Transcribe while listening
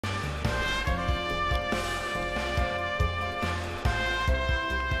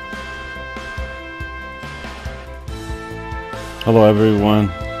Hello everyone,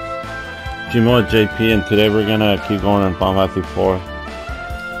 Gmo JP, and today we're gonna keep going on Final Fantasy 4.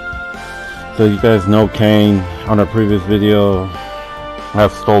 So you guys know Kane on our previous video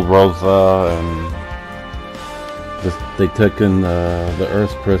have stole Rosa, and they took in the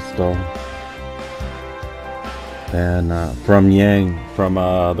Earth Crystal and from Yang, from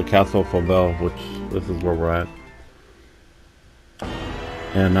the Castle of Fauvel, which this is where we're at.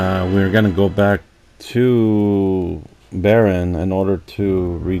 And we're gonna go back to Baron in order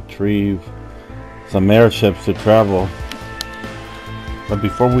to retrieve some airships to travel. But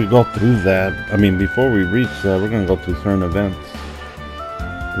before we go through that, before we reach that, we're gonna go through certain events,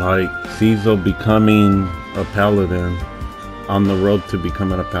 like Cecil becoming a paladin, on the road to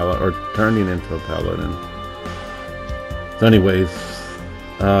becoming a paladin, or turning into a paladin. So anyways,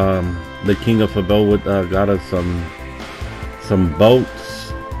 the King of Fauvel got us some boats.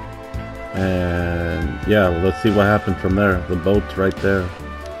 And yeah, well, let's see what happened from there. The boat's right there.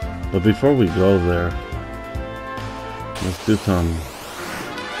 But before we go there, let's do some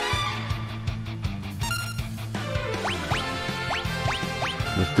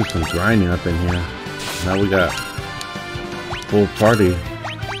grinding up in here. Now we got full party.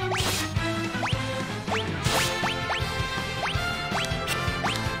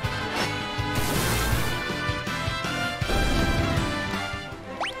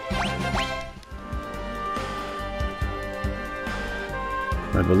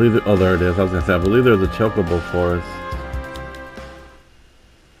 I believe it, oh, there it is. I was gonna say, I believe there's a chocobo forest.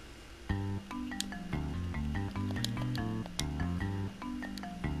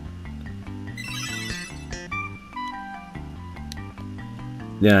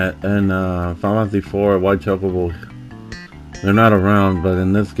 Yeah, and Final Fantasy 4 white chocobo, they're not around, but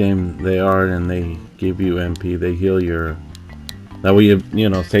in this game they are, and they give you MP. They heal your. That way, you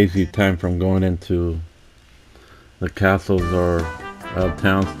know, saves you time from going into the castles or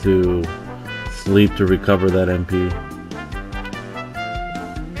towns to sleep to recover that MP.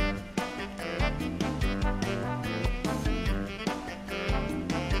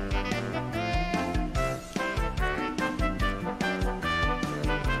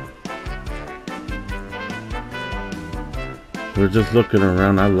 We're just looking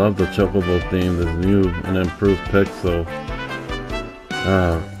around. I love the chocobo theme, this new and improved pixel.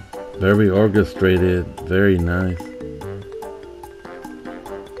 Very orchestrated, very nice.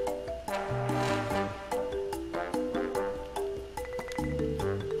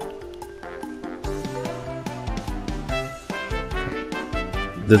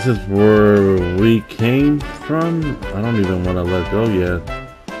 This is where we came from. I don't even want to let go yet.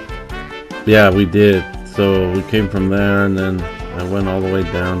 Yeah, we did. So we came from there, and then I went all the way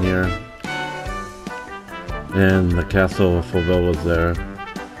down here. And the Castle of Fauvel was there.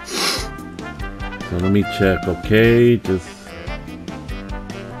 So let me check. Okay, just...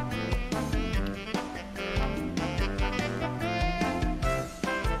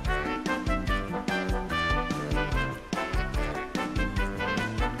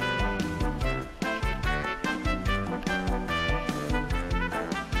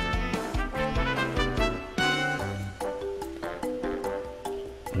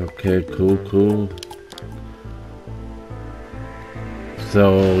 Okay, cool.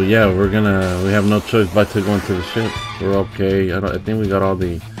 So yeah, we have no choice but to go into the ship. We're okay. I think we got all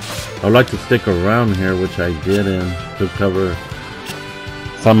the... I'd like to stick around here, which I didn't, to cover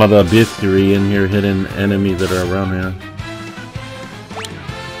some of the bestiary in here, hidden enemies that are around here.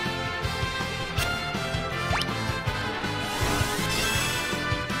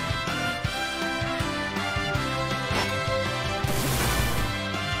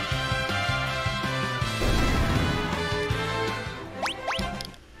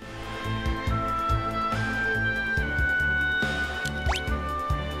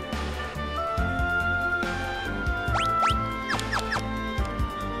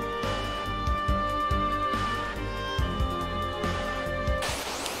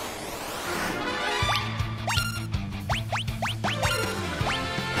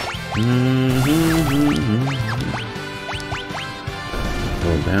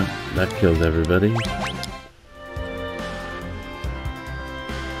 Oh damn, that kills everybody.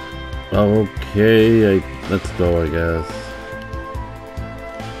 Okay, let's go, I guess.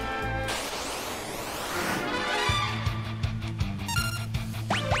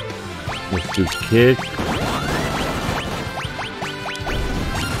 Let's do kick.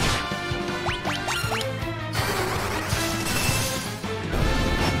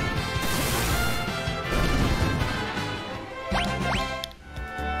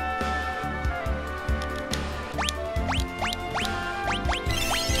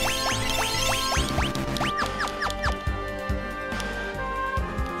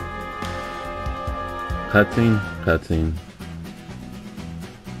 cutscene? Cutscene.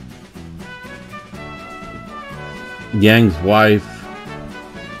 Yang's wife.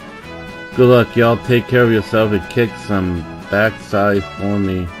 Good luck, y'all. Take care of yourself and kick some backside for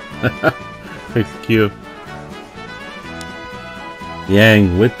me. It's cute.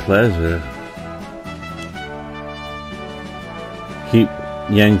 Yang, with pleasure. Keep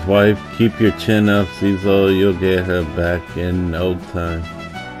Yang's wife. Keep your chin up, Cecil. You'll get her back in no time.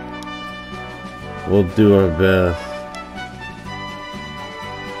 We'll do our best.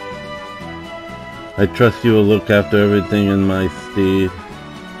 I trust you will look after everything in my steed.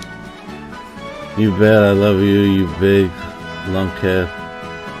 You bet. I love you, you big lunkhead.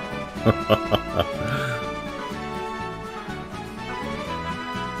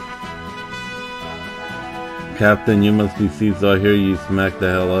 Captain, you must be Cecil. I hear you smack the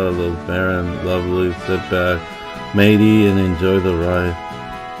hell out of those Baron. Lovely. Sit back, matey, and enjoy the ride.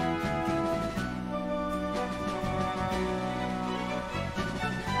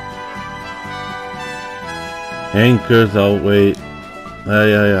 Anchors, I'll wait.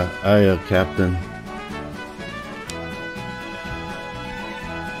 Aye, Captain.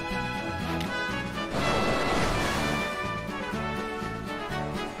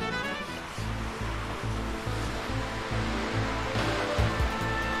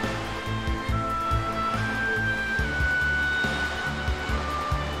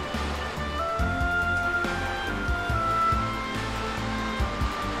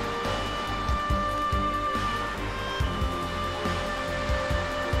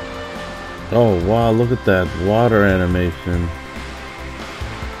 Oh wow, look at that water animation.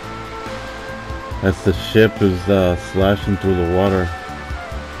 As the ship is slashing through the water.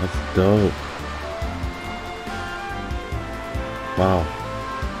 That's dope. Wow.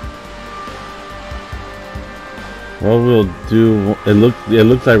 What we'll do, it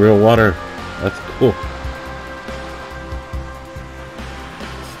looks like real water. That's cool.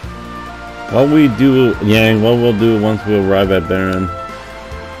 What we do, Yang, what we'll do once we arrive at Baron.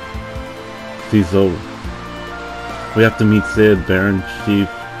 So we have to meet Sid, Baron Chief,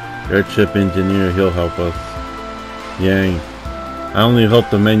 airship engineer. He'll help us. Yang, I only hope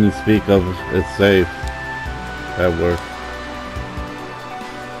the men you speak of is safe. That works.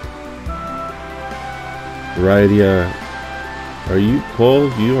 Right, yeah. Are you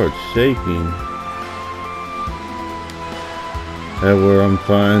cold? You are shaking. Edward, I'm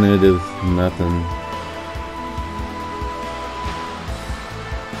fine. It is nothing.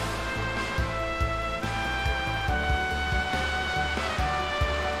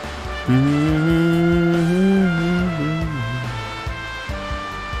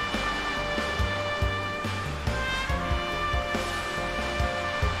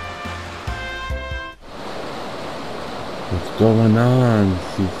 What's going on?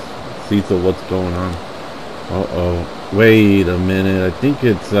 Cecil, what's going on? Uh-oh. Wait a minute. I think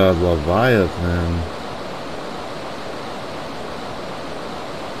it's Leviathan.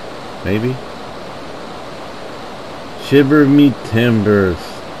 Maybe? Shiver me timbers.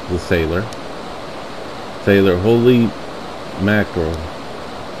 The sailor. Sailor, holy mackerel.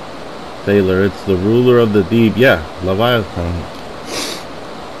 Sailor, it's the ruler of the deep. Yeah, Leviathan.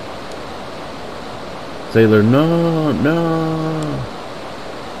 Sailor, no.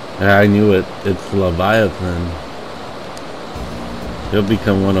 Yeah, I knew it. It's Leviathan. He'll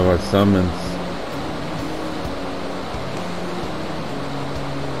become one of our summons.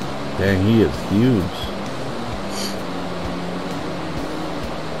 Dang, he is huge.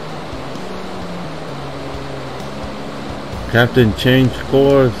 Captain, change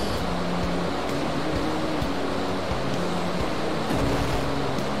course.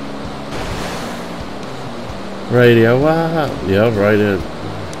 Radio, wow. Yeah, right it.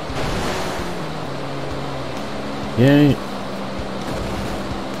 Yeah.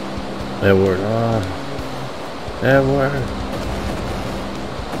 Edward, Edward.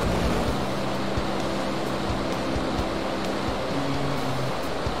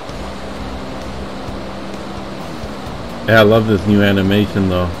 Yeah, I love this new animation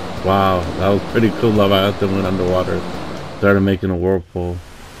though. Wow, that was pretty cool. Leviathan went underwater, started making a whirlpool.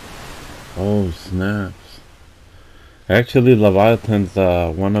 Oh snaps! Actually, Leviathan's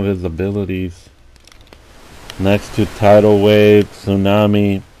one of his abilities. Next to tidal wave,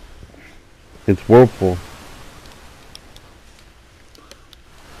 tsunami, it's whirlpool.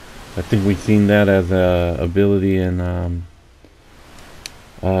 I think we've seen that as a ability in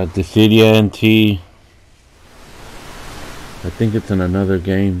Dissidia NT. I think it's in another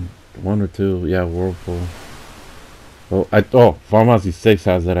game, one or two. Yeah, Whirlpool. Oh, Final Fantasy 6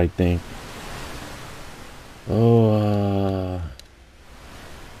 has it, I think.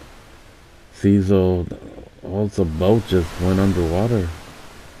 Cecil, also boat just went underwater.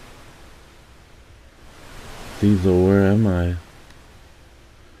 Cecil, where am I?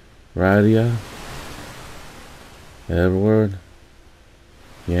 Radia? Edward?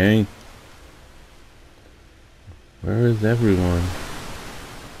 Yang? Where is everyone?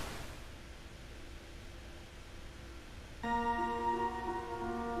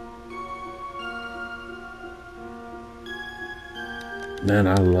 Man,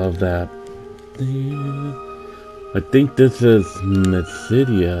 I love that. I think this is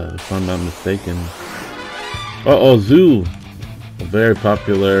Mysidia, if I'm not mistaken. Uh-oh, Zoo! A very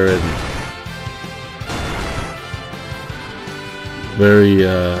popular and very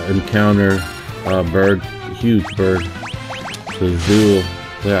encounter bird, huge bird. The Zoo.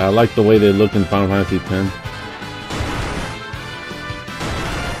 Yeah, I like the way they look in Final Fantasy X.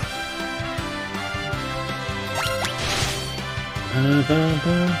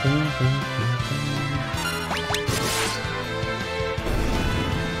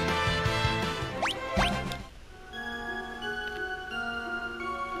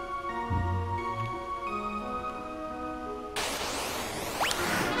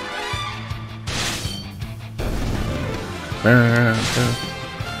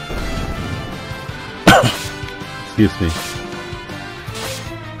 Excuse me.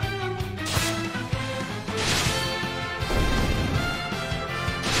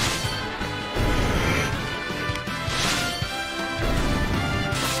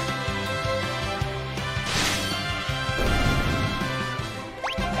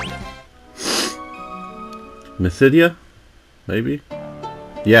 Mysidia? Maybe?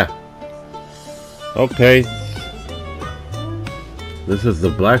 Yeah. Okay. This is the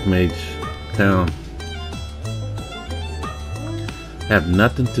Black Mage town. Have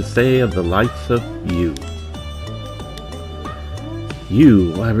nothing to say of the likes of you.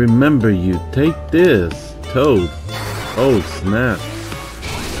 You, I remember you. Take this. Toad. Oh, snap.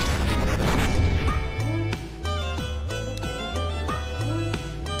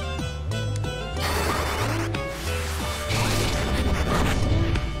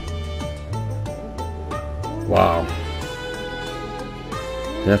 Wow.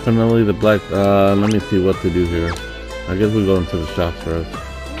 Definitely the black, let me see what to do here. I guess we go into the shop first.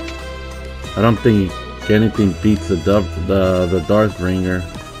 I don't think anything beats the Darth Ringer.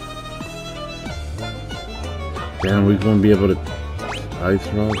 Damn, we're gonna be able to ice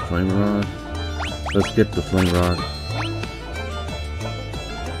rod, flame rod. Let's get the flame rod.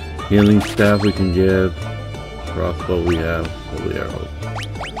 Healing staff we can get. Crossbow we have. Holy arrows.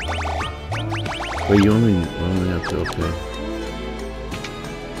 Wait, you only have to, okay.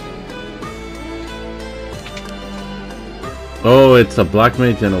 Oh, it's a black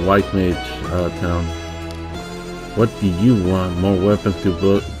mage and a white mage town. What do you want? More weapons to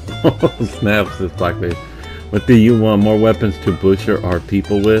bush? Snaps, this black mage. What do you want? More weapons to butcher our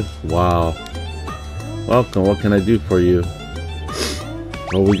people with? Wow. Welcome. What can I do for you?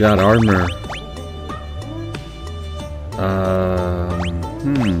 Oh, we got armor.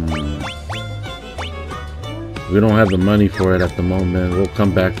 We don't have the money for it at the moment. We'll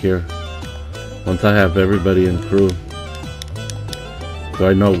come back here once I have everybody in crew, so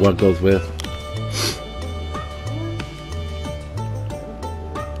I know what goes with.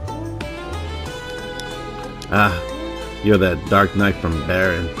 Ah, you're that Dark Knight from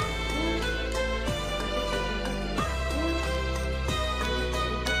Baron.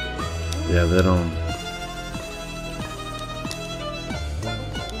 Yeah, they don't.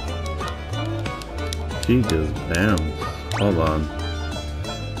 She just bams. Hold on.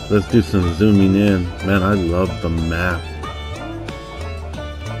 Let's do some zooming in. Man, I love the map.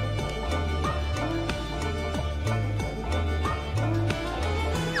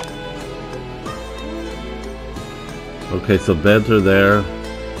 Okay, so beds are there.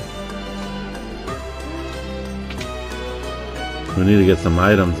 We need to get some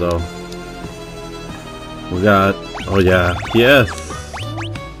items though. We got, oh yeah, yes!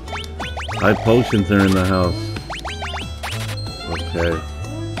 High potions are in the house. Okay.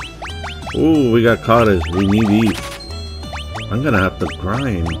 Ooh, we got cottage. We need these. I'm gonna have to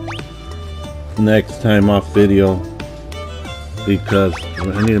grind next time off video because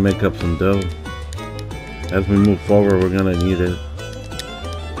I need to make up some dough. As we move forward, we're gonna need it.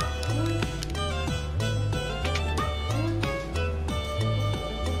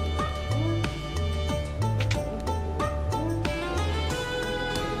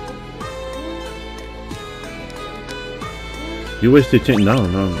 You wish to change? No.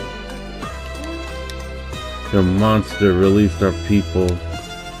 Your monster released our people.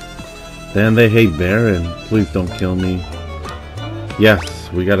 Then they hate Baron. Please don't kill me.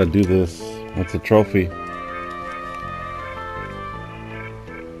 Yes, we gotta do this. What's a trophy?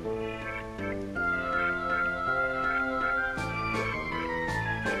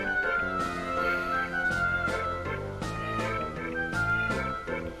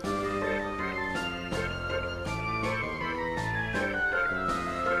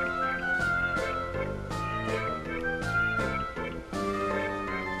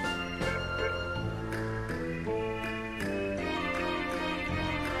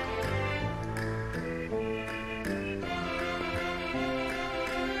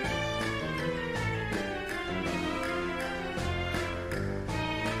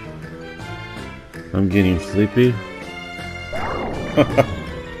 I'm getting sleepy.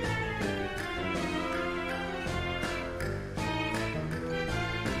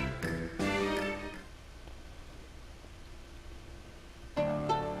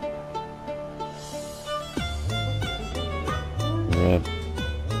 Red.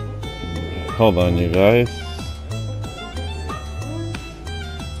 Hold on, you guys.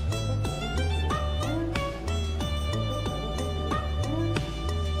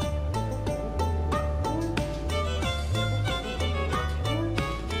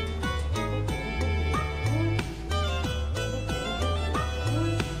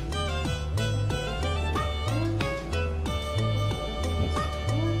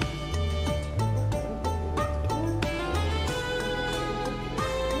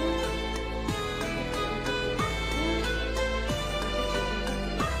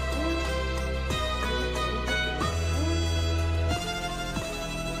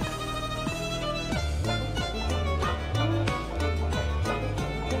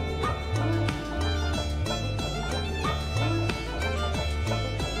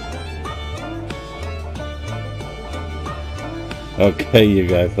 Okay, you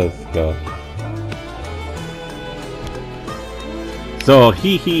guys, let's go. So,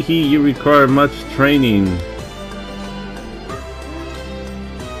 you require much training.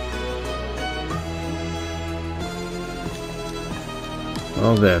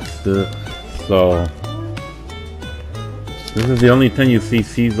 All that stuff. So, this is the only time you see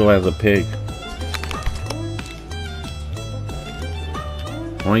Cecil as a pig.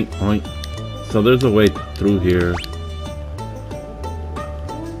 Oink, oink. So there's a way through here.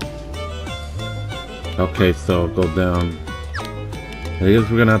 Okay, so go down. I guess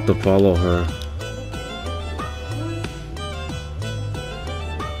we're gonna have to follow her.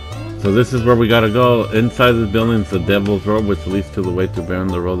 So this is where we gotta go. Inside this building is the Devil's Road, which leads to the way to Baron,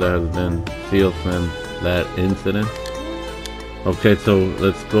 the road that has been sealed since that incident. Okay, so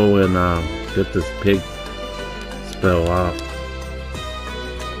let's go and get this pig spell out.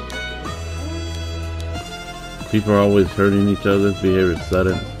 People are always hurting each other's behavior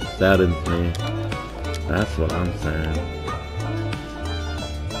saddens me. That's what I'm saying.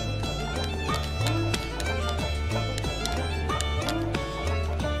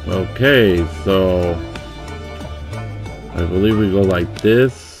 Okay, so I believe we go like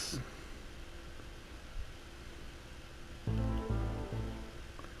this.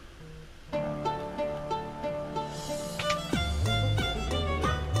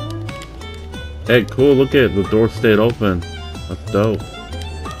 Hey, cool, look at it, the door stayed open. That's dope.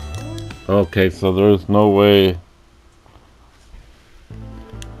 Okay, so there's no way.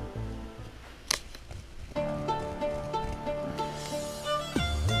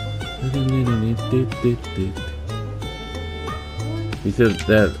 He said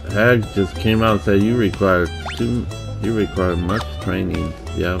that hag just came out and said you require much training.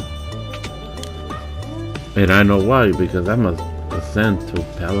 Yeah. And I know why, because I must ascend to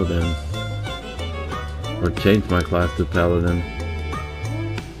Paladin. Or change my class to Paladin.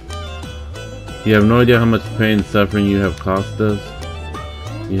 You have no idea how much pain and suffering you have cost us.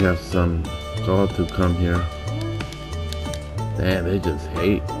 You have some call to come here. Damn, they just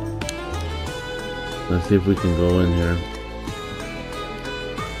hate. Let's see if we can go in here.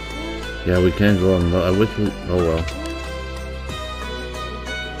 Yeah, we can go in. I wish we. Oh well.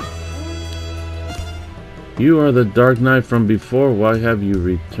 You are the Dark Knight from before. Why have you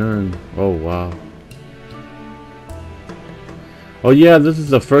returned? Oh wow. Oh yeah, this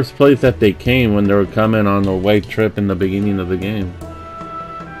is the first place that they came when they were coming on their way trip in the beginning of the game.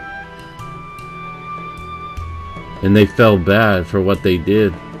 And they felt bad for what they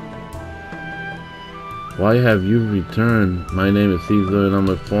did. Why have you returned? My name is Caesar and I'm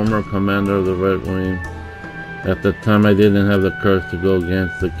a former commander of the Red Wing. At the time I didn't have the courage to go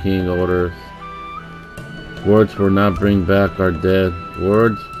against the King's orders. Words will not bring back our dead.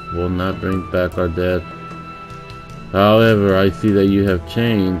 Words will not bring back our dead. However, I see that you have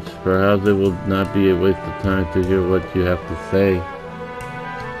changed. Perhaps it will not be a waste of time to hear what you have to say.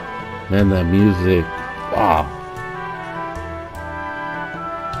 And the music, wow.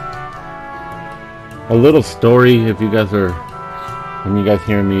 A little story, if you guys are, when you guys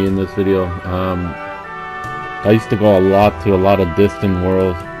hear me in this video, I used to go to a lot of Distant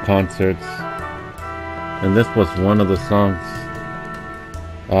World concerts, and this was one of the songs.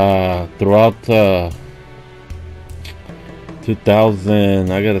 Throughout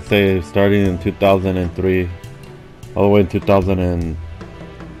 2000, I gotta say, starting in 2003, all the way in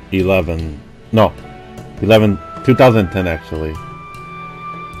 2011, no, 2010 actually.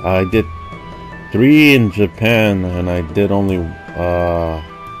 I did 3 in Japan, and I did only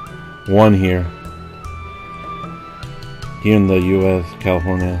 1 here in the US,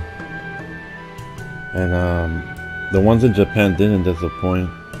 California. And the ones in Japan didn't disappoint.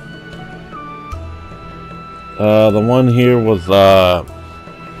 The one here was well,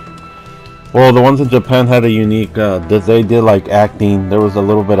 the ones in Japan had a unique they did like acting. There was a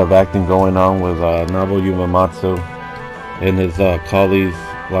little bit of acting going on with Nobuo Uematsu and his colleagues,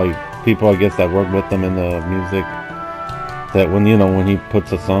 like people I guess that work with them in the music, that when when he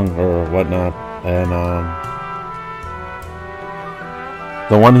puts a song or whatnot. And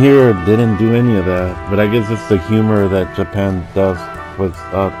the one here didn't do any of that, but I guess it's the humor that Japan does with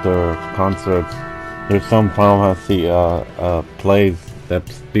their concerts. There's some Final Fantasy plays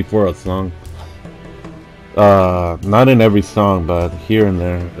that's before a song. Not in every song, but here and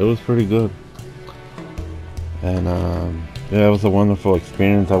there. It was pretty good. And yeah, it was a wonderful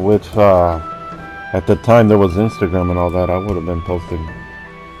experience. I wish at the time there was Instagram and all that, I would have been posting.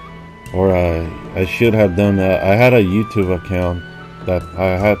 Or I should have done that. I had a YouTube account that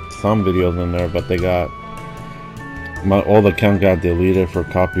I had some videos in there, but they got my old account got deleted for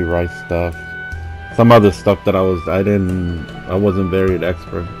copyright stuff. Some other stuff that I wasn't very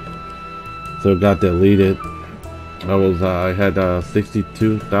expert, so it got deleted. I had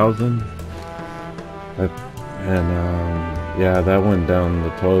 62,000, and yeah, that went down the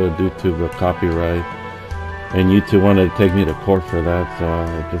toilet due to the copyright, and YouTube wanted to take me to court for that, so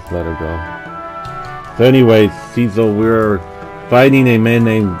I just let it go. So anyways, Cecil, we're fighting a man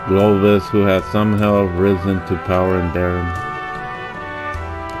named Globus who has somehow risen to power in Darren.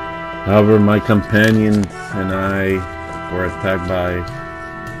 However, my companions and I were attacked by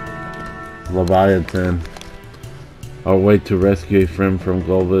Leviathan. Our way to rescue a friend from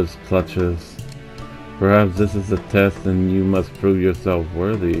Globus' clutches. Perhaps this is a test and you must prove yourself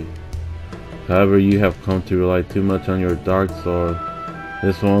worthy. However, you have come to rely too much on your dark sword.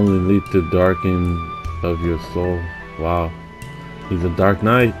 This will only lead to darkening of your soul. Wow. He's a dark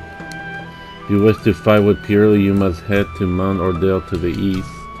knight. If you wish to fight with purely, you must head to Mount Ordale to the east.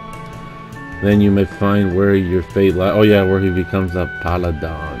 Then you may find where your fate lies. Oh yeah, where he becomes a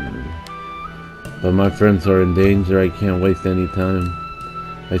paladin. But my friends are in danger. I can't waste any time.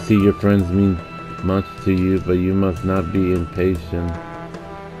 I see your friends mean much to you, but you must not be impatient.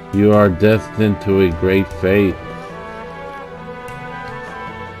 You are destined to a great fate.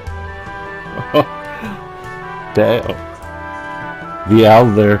 Damn. The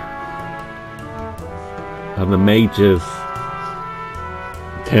elder of the mages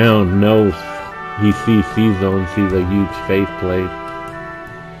town knows. He sees Cecil and sees a huge faith plate.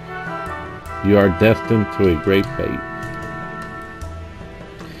 You are destined to a great fate.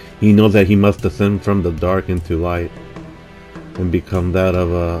 He knows that he must ascend from the dark into light and become that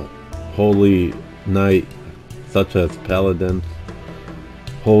of a holy knight, such as paladins,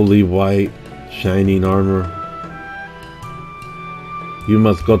 holy white, shining armor. You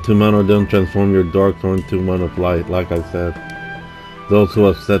must go to Mount Ordale and transform your dark sword into one of light, like I said. Those who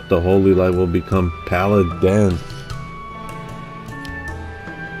have set the holy light will become paladins.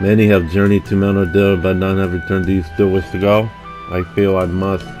 Many have journeyed to Mount Ordale, but none have returned. Do you still wish to go? I feel I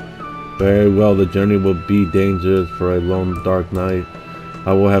must. Very well, the journey will be dangerous for a lone dark knight.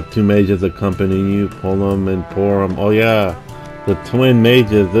 I will have 2 mages accompanying you, Palom and Porom. Oh yeah, the twin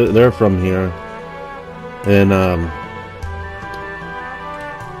mages, they're from here. And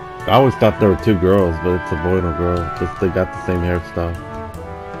I always thought there were 2 girls, but it's a boy and a girl. Just they got the same hairstyle.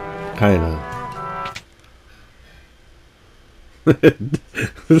 Kinda.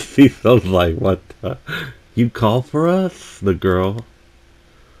 Cecil's like, what the? You call for us? The girl.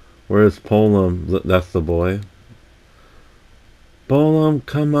 Where's Palom? That's the boy. Palom,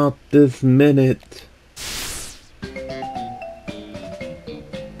 come out this minute.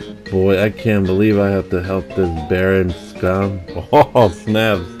 Boy, I can't believe I have to help this barren scum. Oh,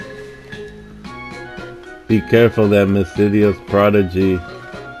 snaps. Be careful, that Mysidius prodigy.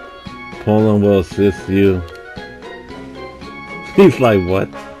 Palom will assist you. He's like, what?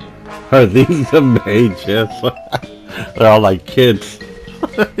 Are these the mages? They're all like kids.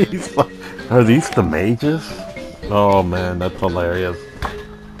 Are these the mages? Oh man, that's hilarious.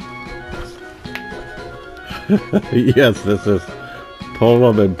 Yes, this is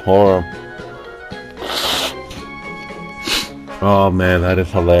Palom and Porom. Oh man, that is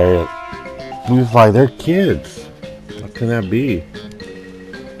hilarious. He's like, they're kids. What can that be?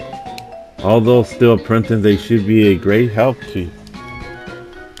 Although still apprentices, they should be a great help to you.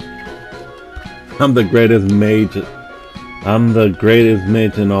 I'm the greatest mage. I'm the greatest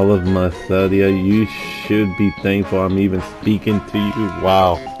mage in all of Macedonia. You should be thankful I'm even speaking to you.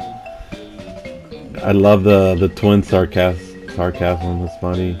 Wow. I love the twin sarcasm. It's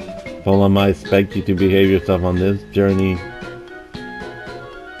funny. Palom, I expect you to behave yourself on this journey.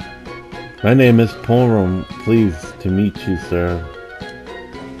 My name is Porom. Pleased to meet you, sir.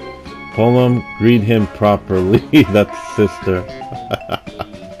 Palom, greet him properly. That's sister.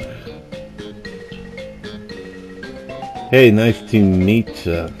 Hey, nice to meet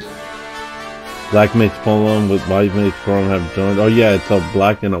you. Black Mage Palom with White Mage Porom have joined. Oh yeah, it's a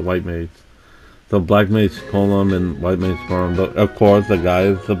black and a white mage. So Black Mage Palom and White Mage Porom. Of course, the guy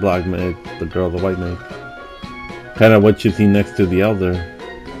is the black mage, the girl the white mage. Kind of what you see next to the elder.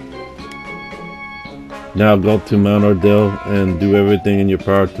 Now go to Mount Ordale and do everything in your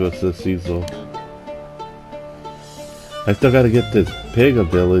power to assist Cecil. I still gotta get this pig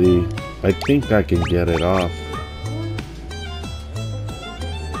ability. I think I can get it off.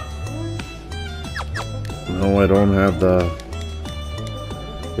 No, I don't have the...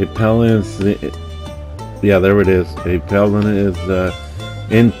 A Palom is... Yeah, there it is. A Palom is the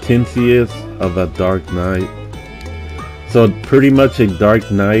Intensity of a Dark Knight. So pretty much a Dark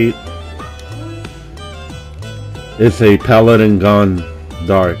Knight is a paladin gone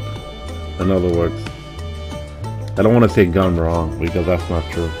dark. In other words. I don't want to say gone wrong because that's not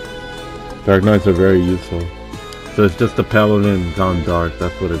true. Dark Knights are very useful. So it's just a paladin gone dark.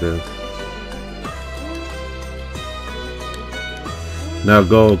 That's what it is. Now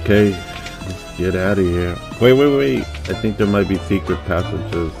go, okay? Let's get out of here. Wait. I think there might be secret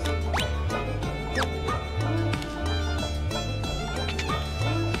passages.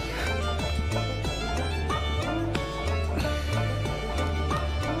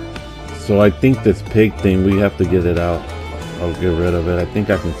 So I think this pig thing, we have to get it out. I'll get rid of it. I think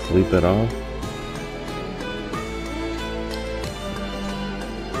I can sleep it off.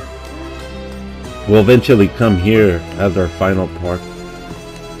 We'll eventually come here as our final part.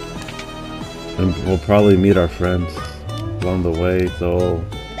 And we'll probably meet our friends along the way, so...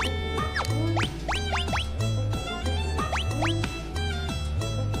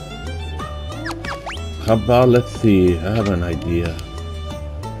 How about, let's see, I have an idea.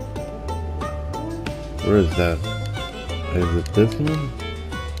 Where is that? Is it this one?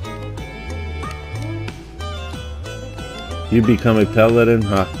 You become a paladin,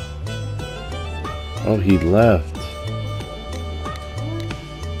 huh? Oh, he left.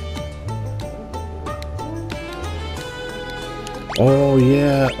 Oh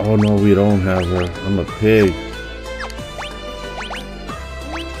yeah. Oh no, we don't have her. I'm a pig.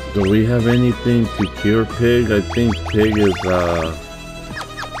 Do we have anything to cure pig? I think pig is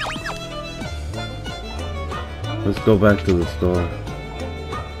let's go back to the store.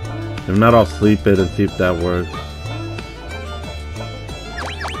 If not, I'll sleep it and see if that works.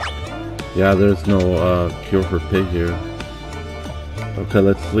 Yeah, there's no cure for pig here. Okay,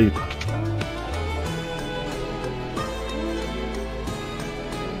 let's sleep.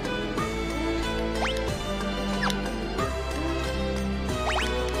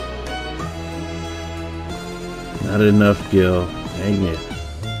 Not enough Gil. Dang it.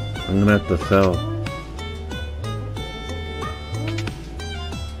 I'm gonna have to sell.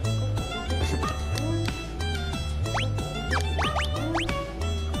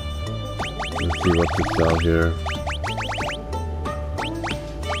 Let's see what to sell here.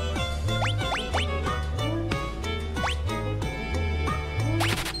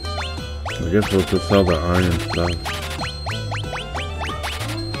 I guess we'll just sell the iron stuff.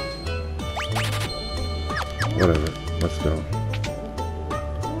 Whatever, let's go.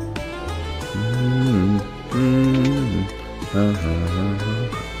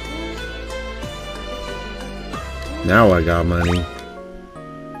 Now I got money.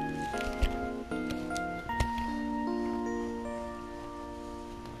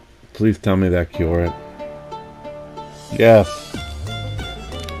 Please tell me that cure it. Yes.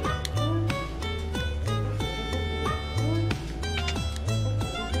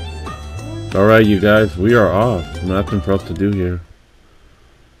 Alright, you guys, we are off. Nothing for us to do here.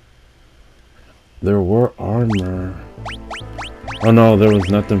 There were armor. Oh no, there was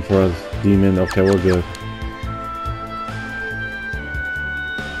nothing for us, demon. Okay, we're good.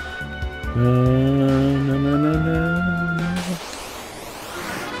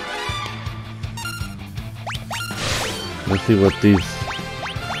 Let's see what these...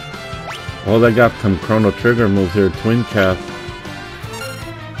 Oh, they got some Chrono Trigger moves here. Twin cast.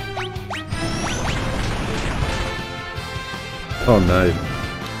 Oh, nice.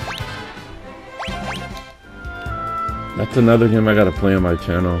 That's another game I gotta play on my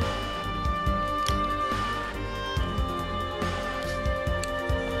channel.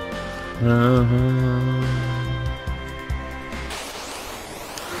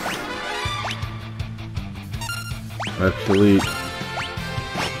 Actually...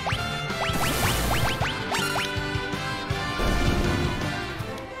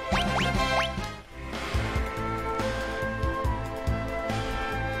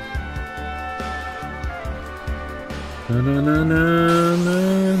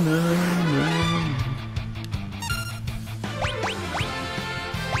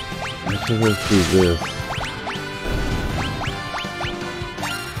 Let's do this.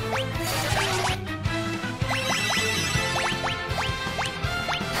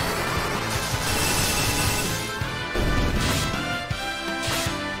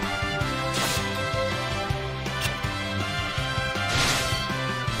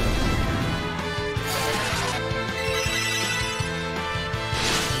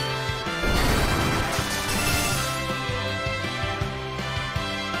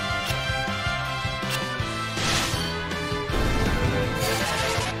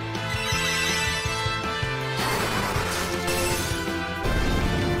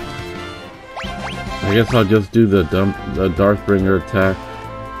 I guess I'll just do the Darthbringer attack,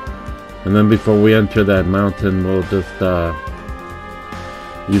 and then before we enter that mountain, we'll just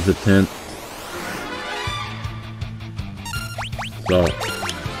use a tent. So.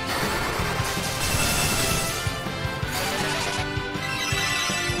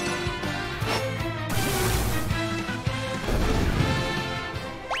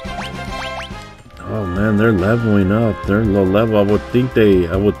 Oh man, they're leveling up. They're low level. I would think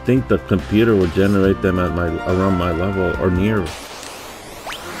the computer would generate them at around my level or near.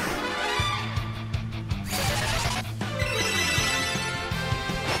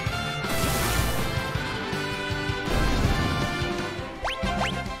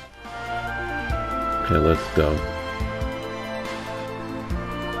 Okay, let's go.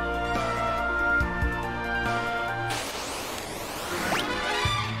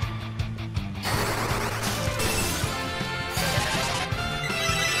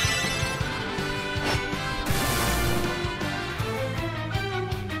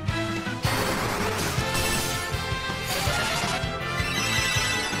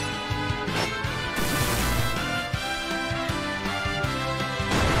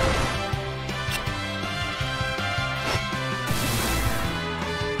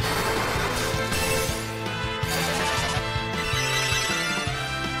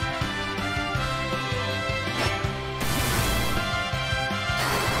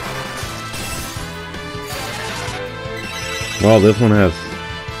 Well, this one has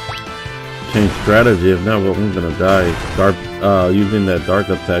changed strategy. If not, we're gonna die. Using that dark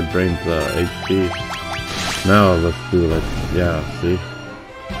attack drains HP. Now let's do like, yeah, see?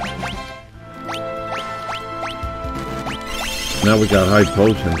 Now we got high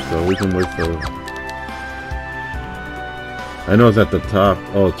potion, so we can wait for... I know it's at the top.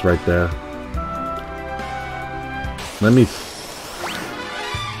 Oh, it's right there. Let me...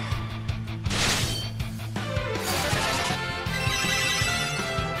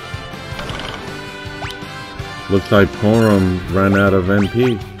 Looks like Porom ran out of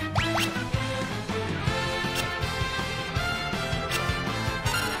MP.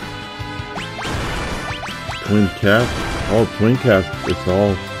 Twin cast? Oh, twin cast. It's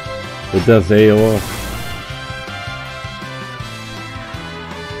all... It does AOL.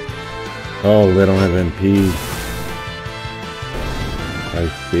 Oh, they don't have MP. I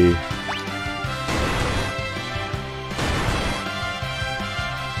see.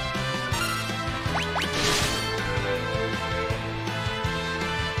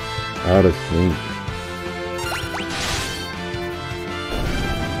 Out of sync.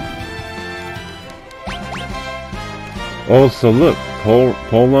 Oh, so look,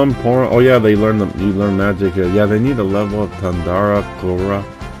 Porom. Oh yeah, you learn magic here. Yeah, they need a level of Tandara Korra.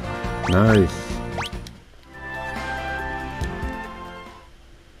 Nice.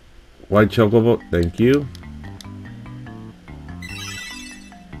 White chocobo, thank you.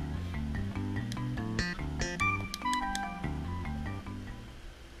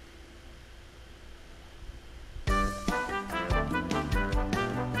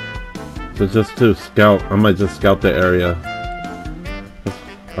 So just to scout, I might just scout the area.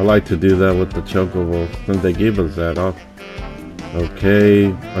 I like to do that with the chocobo since they gave us that off.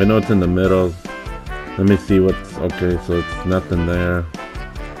 Okay, I know it's in the middle. Let me see what's okay. So it's nothing there.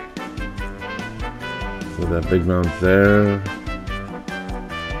 So that big mound's there.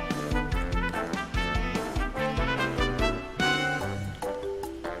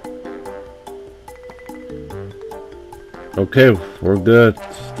 Okay, we're good.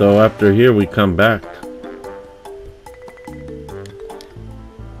 So after here we come back.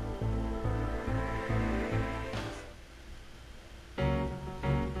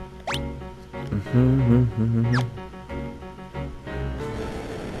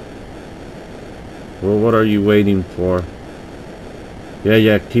 Well, what are you waiting for?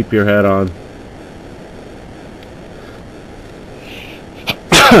 Yeah, keep your head on.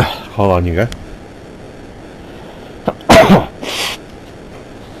 Hold on, you guys.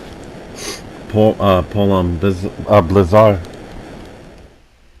 Palom, Blizzard.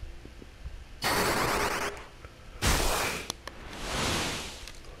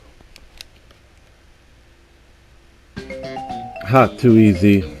 Hot, too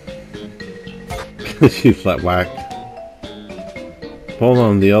easy. She's like whack.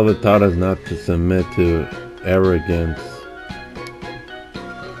 Palom, the other thought is not to submit to arrogance.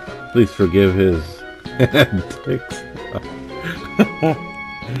 Please forgive his antics.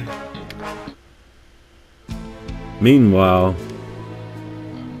 Meanwhile,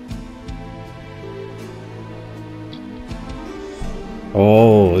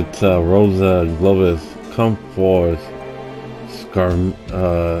 oh, it's Rosa Globus. Come forth,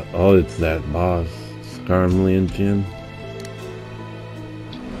 oh, it's that boss, Scarmigligone.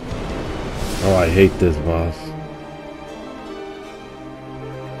 Oh, I hate this boss.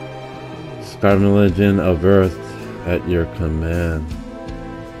 Scarmigligone of Earth at your command.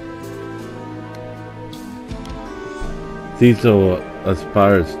 Cecil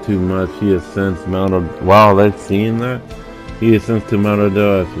aspires too much. He ascends Mount Od. Wow, they're seeing that? He ascends to Mount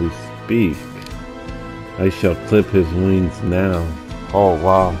Odo as we speak. I shall clip his wings now. Oh,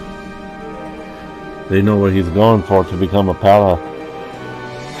 wow. They know what he's going for to become a Palom.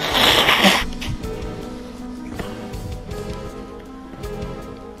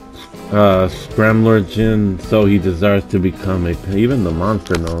 Scarmigligone, so he desires to become a... Even the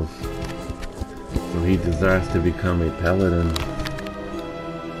monster knows. So he desires to become a paladin.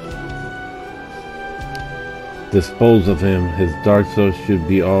 Dispose of him. His dark soul should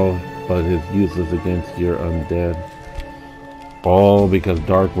be all but his useless against your undead. All because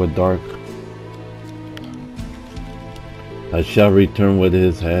dark with dark. I shall return with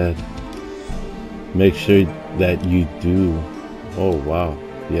his head. Make sure that you do. Oh wow.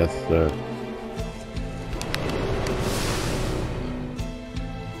 Yes, sir.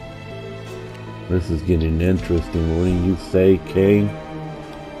 This is getting interesting. Wouldn't you say, King?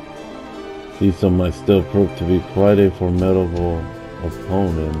 Cecil might still prove to be quite a formidable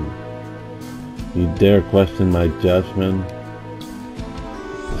opponent. You dare question my judgment?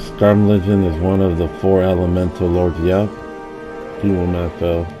 Scarmigligone is one of the 4 elemental lords. Yep, he will not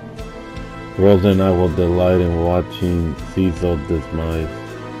fail. Rosa and I will delight in watching Cecil demise.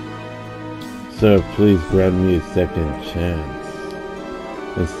 Sir, please grant me a second chance.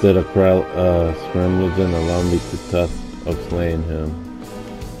 Instead of Scarmigligone, allow me the task of slaying him.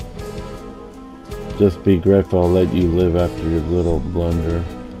 Just be grateful I'll let you live after your little blunder.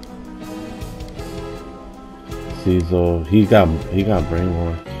 Cecil, he got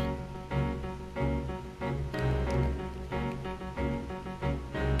brainwashed.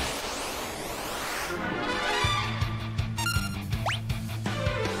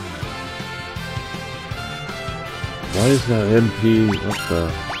 Why is that MP? What the?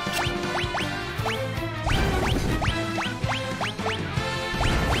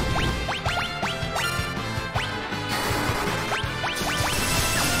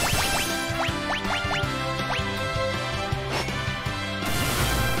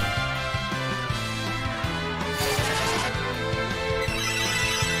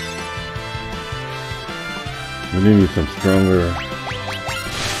 We need some stronger.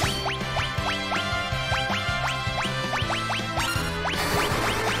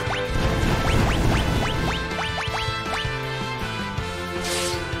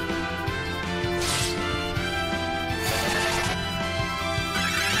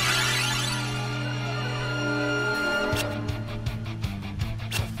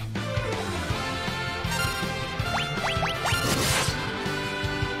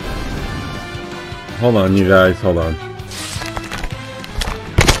 Hold on, you guys, hold on.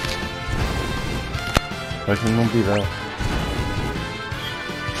 Why can not be that?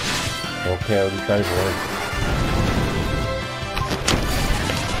 Okay, these guys work.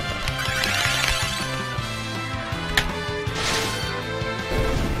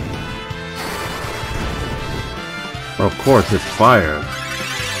 Of course, it's fire.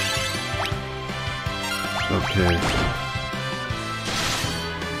 Okay.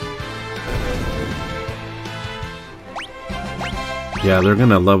 Yeah, they're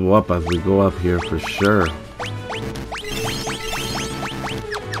gonna level up as we go up here for sure.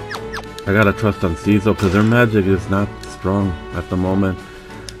 I gotta trust on Cizo because their magic is not strong at the moment.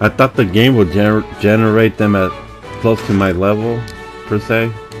 I thought the game would generate them at close to my level, per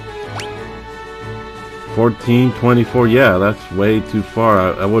se. 14, 24, yeah, that's way too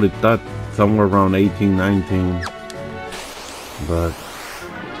far. I would have thought somewhere around 18, 19. But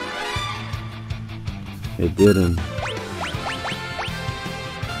it didn't.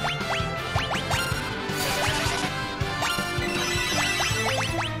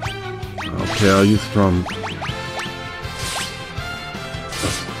 Okay, I'll use Strum.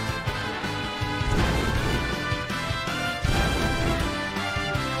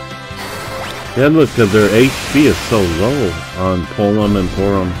 Yeah, look, because their HP is so low on Palom and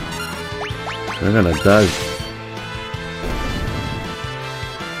Porom. They're gonna die.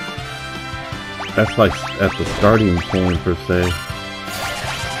 That's like at the starting point, per se.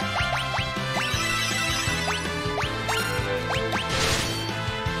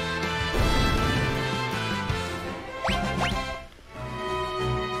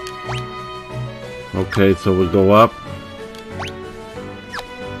 Okay, so we go up.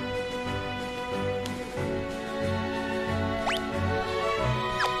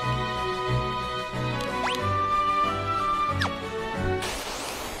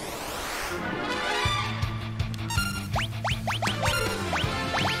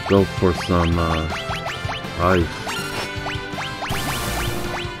 Let's go for some ice.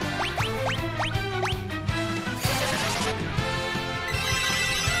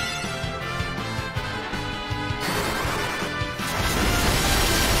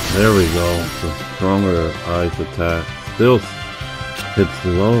 There we go. It's a stronger ice attack. Still hits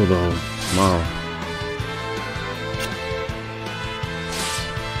low though. Wow.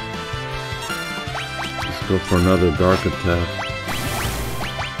 Let's go for another dark attack.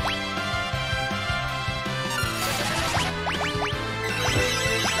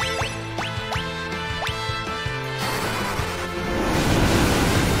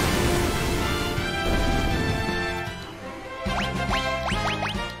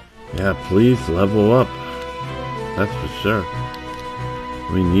 Yeah, please level up. That's for sure.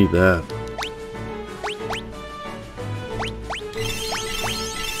 We need that.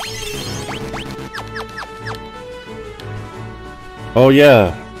 Oh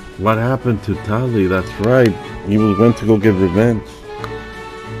yeah, what happened to Tali? That's right. He was went to go get revenge.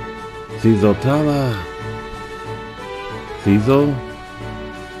 Cizo Tala. Cizo?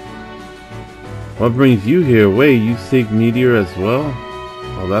 What brings you here? Wait, you seek Meteor as well?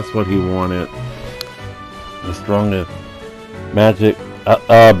 Oh, that's what he wanted. The strongest magic,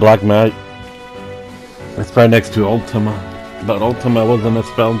 black magic. It's right next to Ultima, but Ultima wasn't a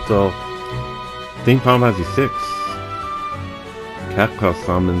spell until I think FinalFantasy 6. Capcom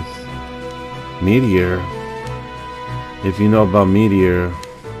summons Meteor. If you know about Meteor,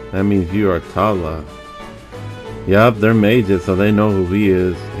 that means you are Tala. Yup, they're mages, so they know who he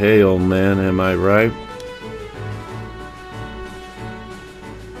is. Hey, old man, am I right?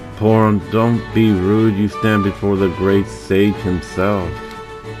 Porom, don't be rude. You stand before the great sage himself.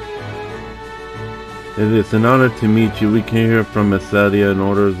 It is an honor to meet you. We came here from Asadia in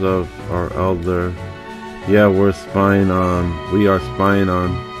orders of our elder. Yeah, we are spying on.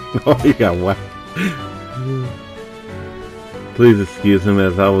 Oh, you got what? Please excuse him.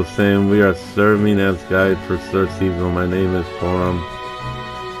 As I was saying, we are serving as guide for Sir Cizo. My name is Porom,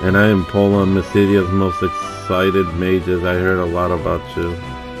 and I am Palom, Asadia's most excited mages. I heard a lot about you.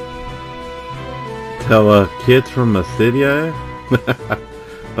 Tell kids from Asadia?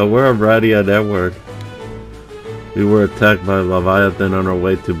 But we're already at that word. We were attacked by Leviathan on our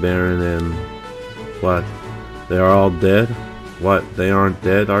way to Baron, and what? They are all dead? What? They aren't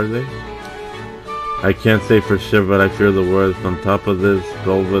dead, are they? I can't say for sure, but I fear the worst. On top of this,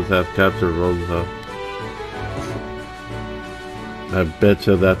 Golvas have captured Rosa. I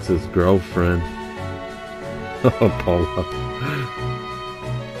betcha that's his girlfriend. Oh, Paula.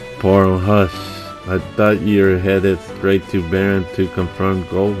 Poor hush. I thought you were headed straight to Baron to confront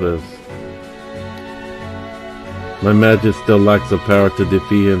Golvas. My magic still lacks the power to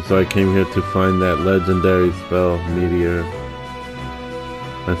defeat him, so I came here to find that legendary spell, Meteor.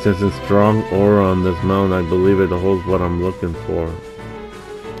 And since it's strong aura on this mountain, I believe it holds what I'm looking for.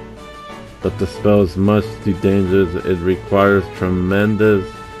 But the spell is much too dangerous. It requires tremendous...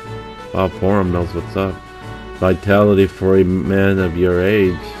 Oh, Porom knows what's up. Vitality for a man of your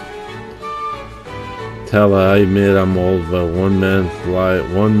age. Tell her I admit I'm old, but one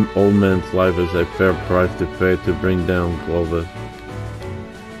old man's life is a fair price to pay to bring down Clovis.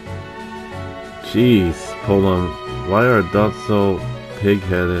 Jeez, Palom, why are adults so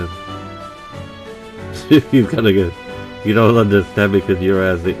pig-headed? You gotta get. You don't understand because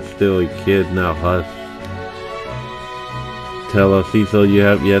you're still a kid now. Hush. Tell us, Cecil, you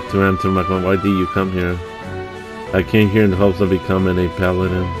have yet to answer my question. Why do you come here? I came here in hopes of becoming a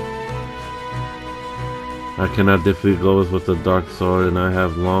paladin. I cannot defeat Clovis with the dark sword, and I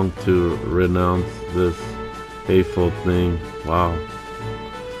have longed to renounce this hateful thing. Wow.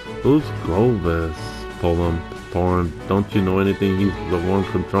 Who's Clovis? Porom, don't you know anything? He's the one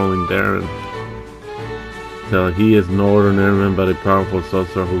controlling Darren. Tell he is no ordinary man, but a powerful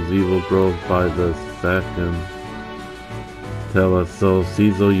sorcerer whose evil grows by the second. Tell us, so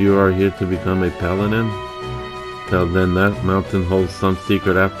Cecil, you are here to become a paladin? Tell then that mountain holds some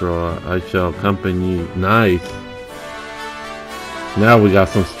secret after all. I shall accompany you. Nice! Now we got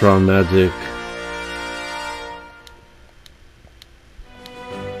some strong magic.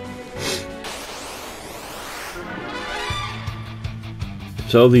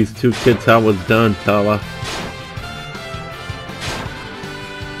 Show these two kids how it's done, Tala.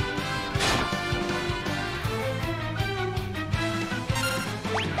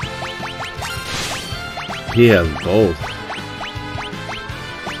 He has both.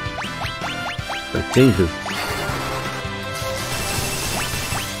 I think it's...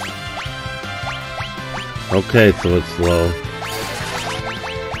 Okay, so it's slow.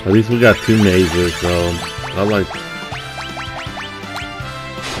 At least we got two mages, so I like...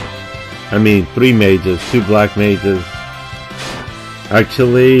 I mean, 3 mages, 2 black mages.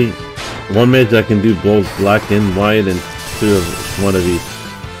 Actually, 1 mage I can do both black and white, and 2 of one of each.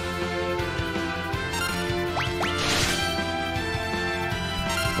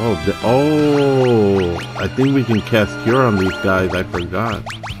 Oh, I think we can cast Cure on these guys. I forgot.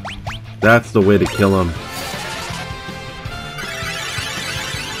 That's the way to kill them.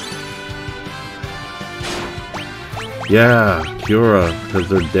 Yeah, Cura, because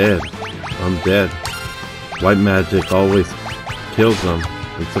they're dead. I'm dead. White magic always kills them.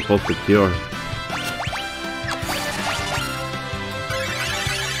 It's supposed to cure.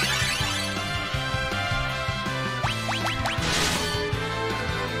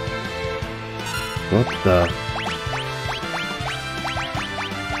 What the?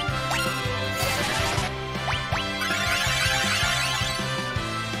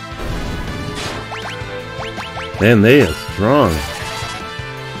 Man, they are strong.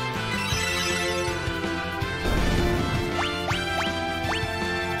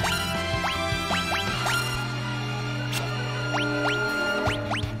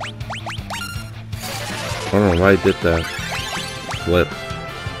 I don't know why I did that. Flip.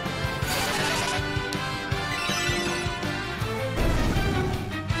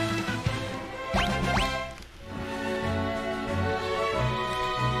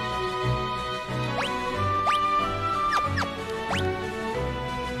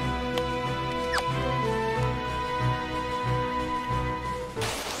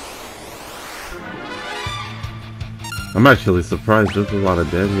 I'm actually surprised there's a lot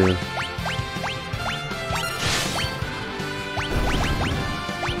of dead here.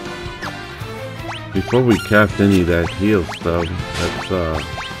 Before we cast any of that heal stuff, let's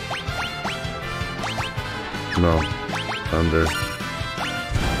no, thunder.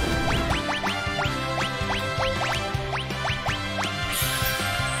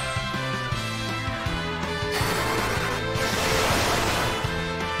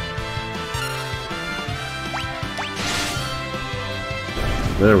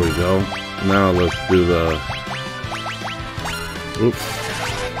 There we go. Now let's do the... Oops.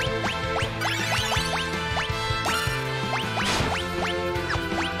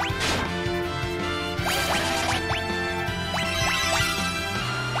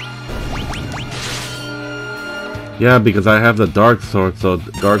 Yeah, because I have the dark sword, so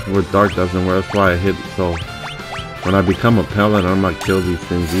dark where dark doesn't work. That's why I hit it. So when I become a paladin, I might kill these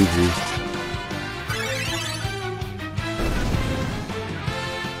things easy.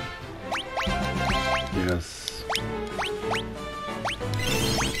 Yes.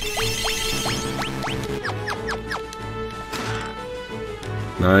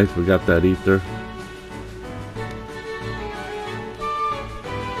 Nice, we got that ether.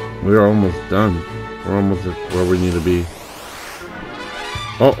 We're almost done. We're almost at where we need to be.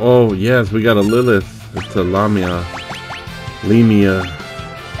 Oh, yes, we got a Lilith. It's a Lamia.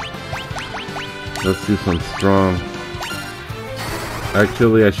 Let's do some strong.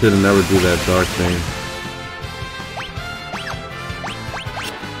 Actually, I should have never do that dark thing.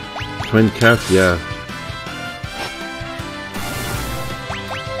 Twin cast, yeah.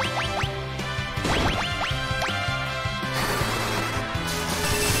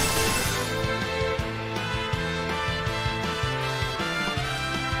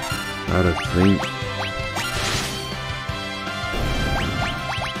 Out of sync.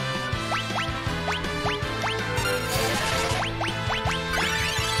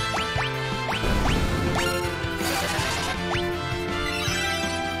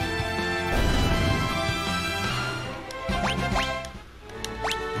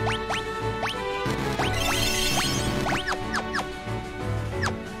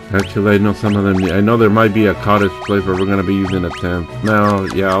 Actually, I know some of them. I know there might be a cottage place where we're gonna be using a tent. No,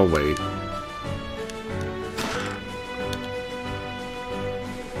 yeah, I'll wait.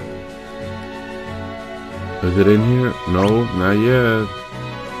 Is it in here? No, not yet.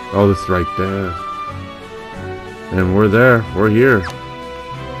 Oh, it's right there. And we're there. We're here.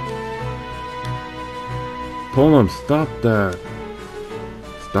 Palom, stop that.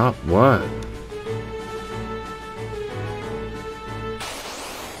 Stop what?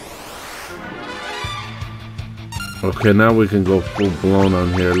 Okay, now we can go full blown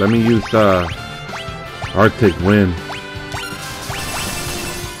on here. Let me use Arctic Wind.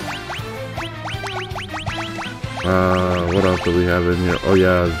 What else do we have in here? Oh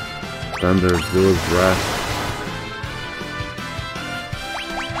yeah, Thunder, Zeus, Wrath.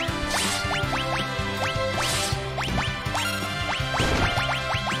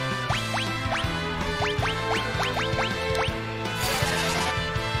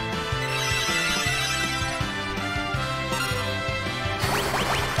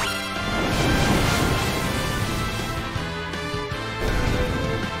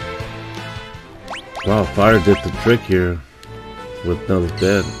 Wow, fire did the trick here with no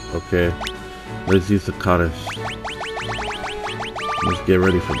dead. Okay, let's use the cottage. Let's get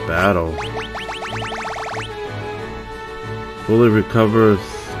ready for battle. Fully recovers.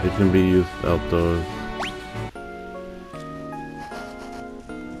 It can be used outdoors.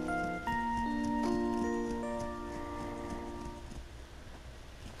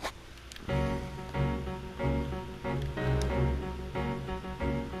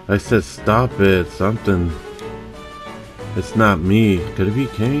 I said stop it, something. It's not me. Could it be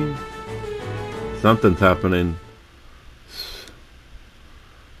Kane? Something's happening.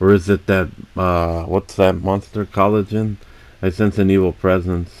 Or is it that, what's that monster, collagen? I sense an evil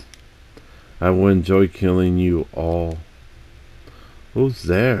presence. I will enjoy killing you all. Who's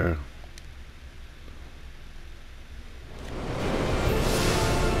there?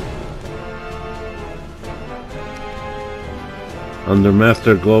 Under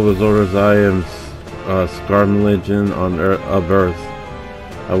Master Global's orders, I am Scarmigligone of Earth.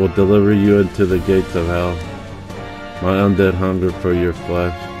 I will deliver you into the gates of hell. My undead hunger for your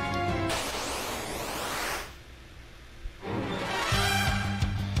flesh.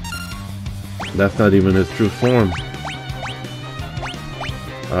 That's not even his true form.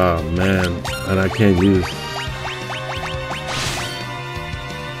 Oh man, and I can't use.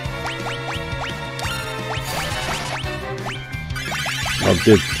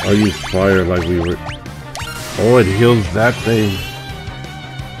 I'll use fire like we were. Oh, it heals that thing.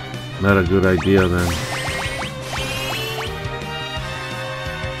 Not a good idea then.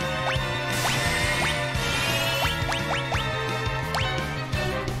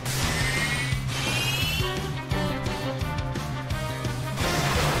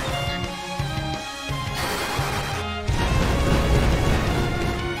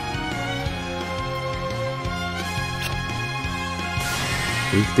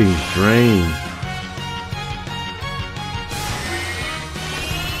 These things drain.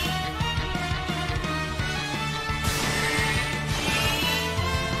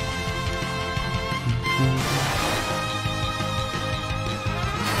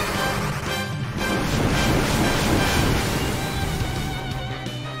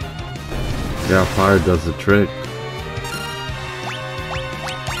 Yeah, fire does the trick.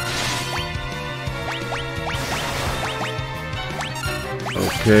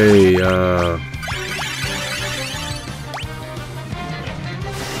 Okay,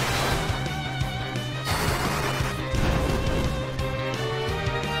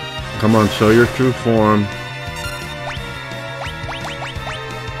 come on, show your true form.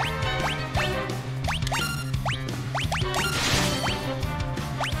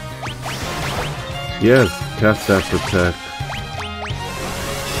 Yes, cast that protect.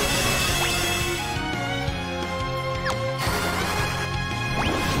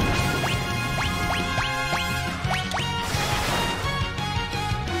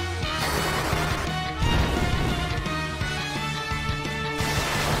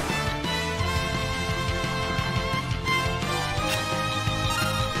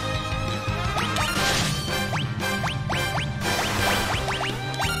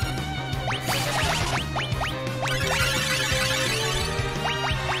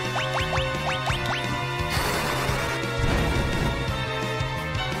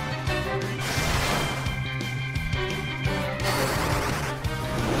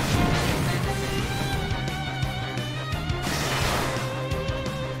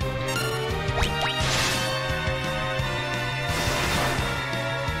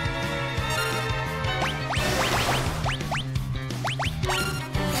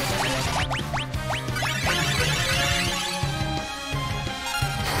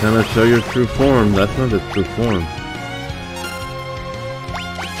 Gonna show your true form. That's not the true form.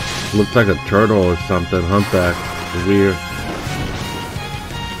 Looks like a turtle or something. Humpback. Weird.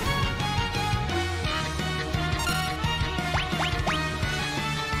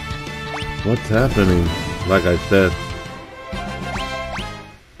 What's happening? Like I said.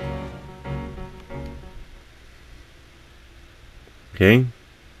 Okay.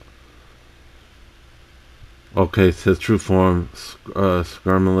 Okay, it says true form.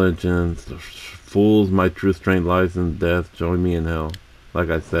 Scarmigligone. Fools, my true strength lies in death. Join me in hell. Like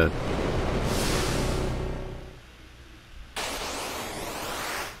I said.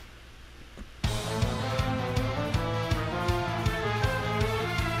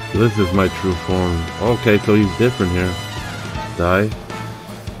 This is my true form. Okay, so he's different here. Die.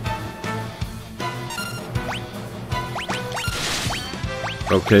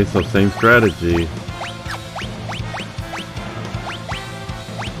 Okay, so same strategy.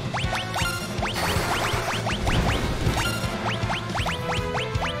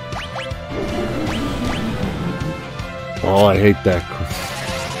 Oh, I hate that.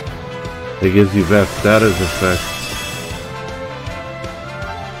 It gives you best status effect.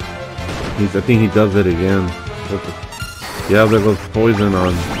 I think he does it again. Yeah, there goes poison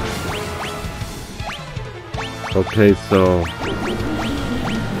on. Okay, so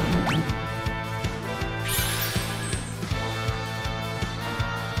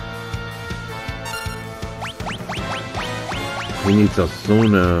he needs a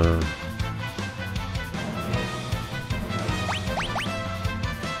Suna.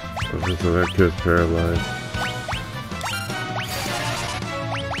 So that kid's paralyzed.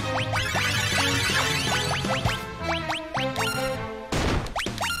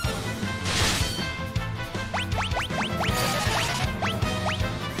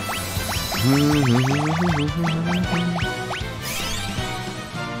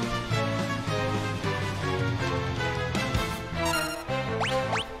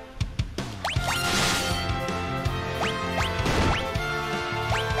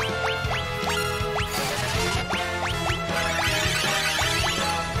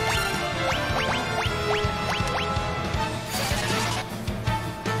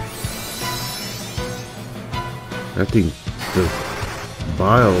 I think the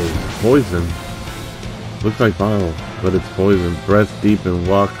bile poison. Looks like bile, but it's poison. Breath deep and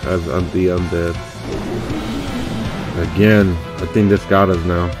walk as the undead. Again, I think this got us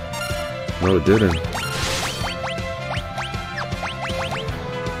now. No, it didn't.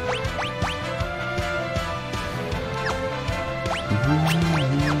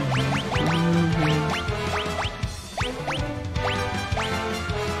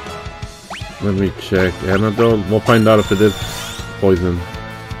 Let me check. Antidote. We'll find out if it is poison.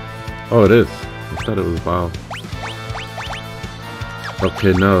 Oh, it is. I thought it was bile.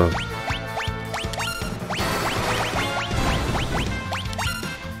 Okay, no.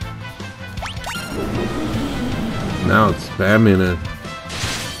 Now it's spamming it.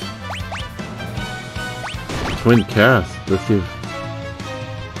 Twin cast. Let's see.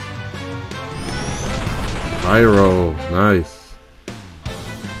 Pyro. Nice.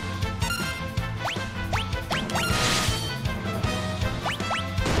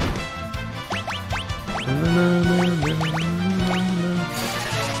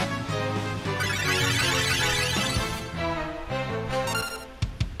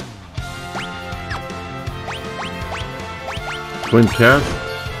 Twin cast.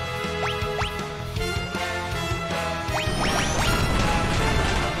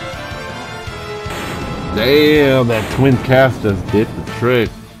 Damn, that twin cast just did the trick.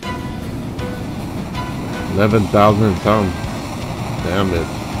 11,000 something. Damn it.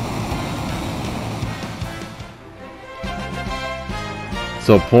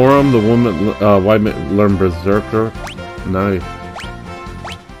 So Porom, the woman, white man, learned Berserker. Nice.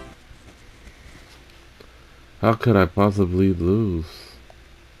 How could I possibly lose?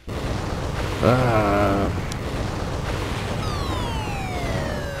 Ah.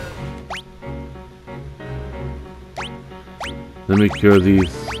 Let me cure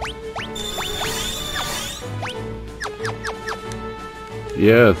these.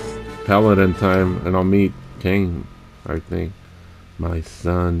 Yes, Paladin time, and I'll meet King, I think. My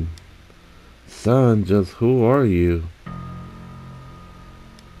son. Son, just who are you?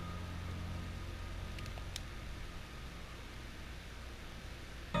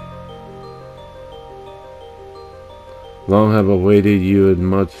 Long have I awaited you, and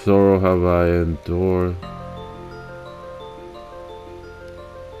much sorrow have I endured.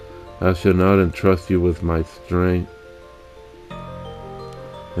 I shall not entrust you with my strength.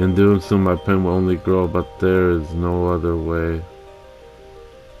 In doing so, my pen will only grow, but there is no other way.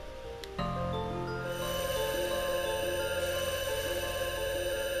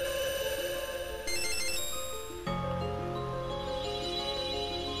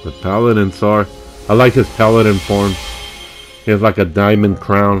 The paladins are. I like his paladin form. He has like a diamond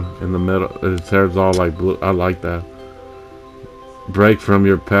crown in the middle. His hair's all like blue. I like that. Break from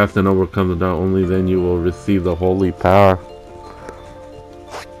your path and overcome the dark. Only then you will receive the holy power.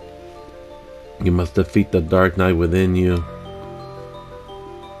 You must defeat the dark knight within you.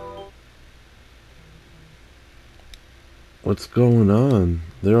 What's going on?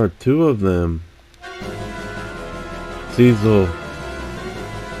 There are two of them. Cecil.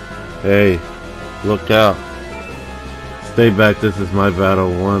 Hey, look out. Stay back, this is my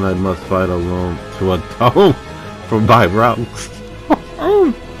battle. One I must fight alone to atone for my routes.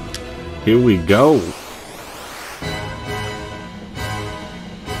 Here we go.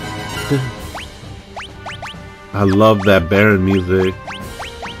 I love that Baron music.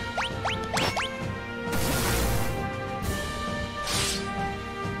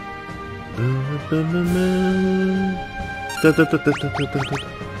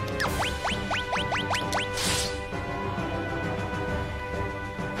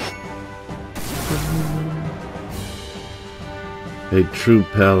 A true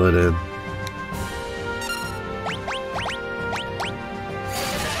paladin.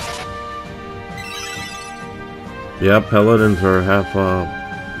 Yeah, paladins are half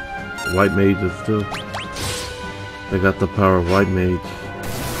white mages too. They got the power of white mage.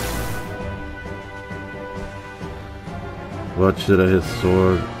 What should I his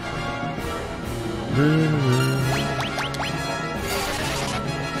sword?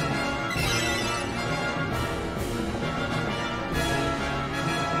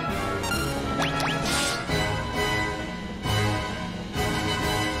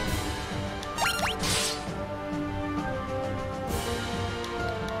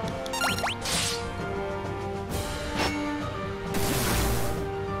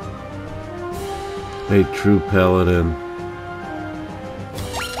 A true paladin.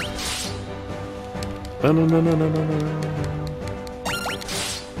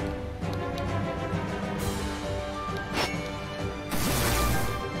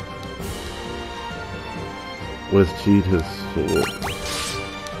 Let's cheat his sword.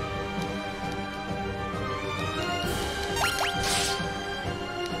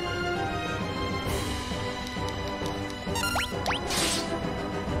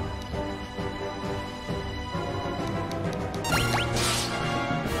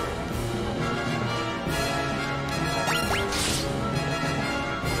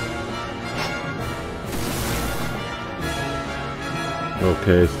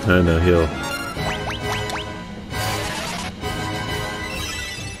 Okay, it's time to heal.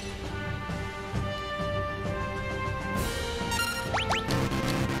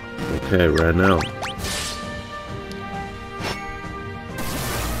 Okay, right now.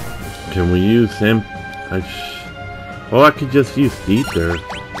 Can we use him? Oh, I could just use ether.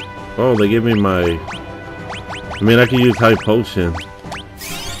 Oh, they give me my... I mean, I could use high potion.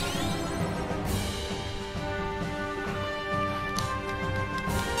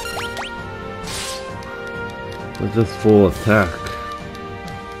 It's just full attack.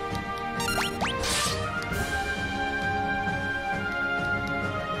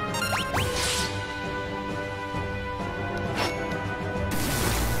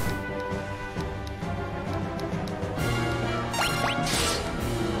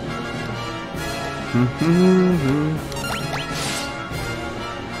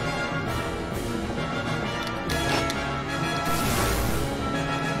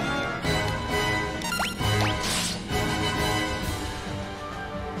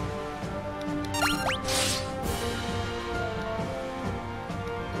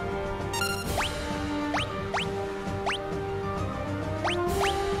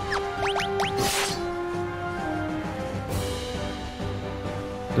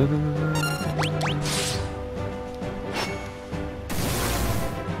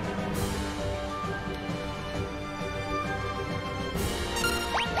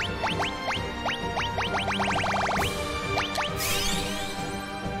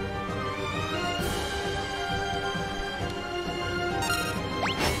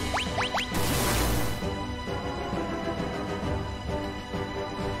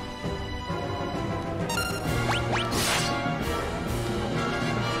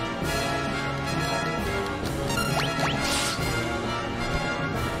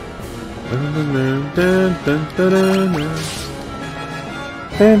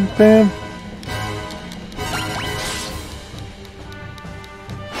 Bam, bam.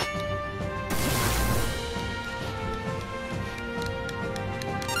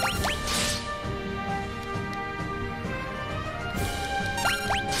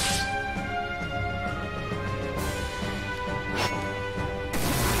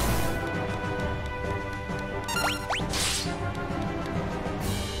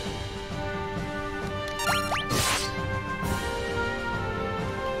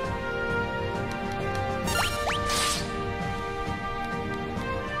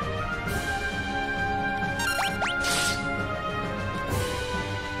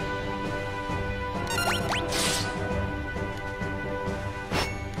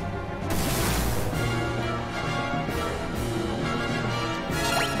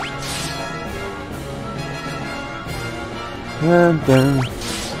 Dun, dun,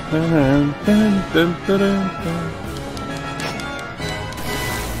 dun, dun, dun, dun, dun.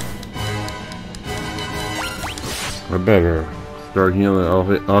 I better start healing.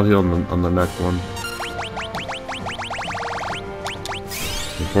 I'll heal on the next one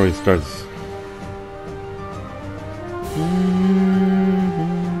before he starts.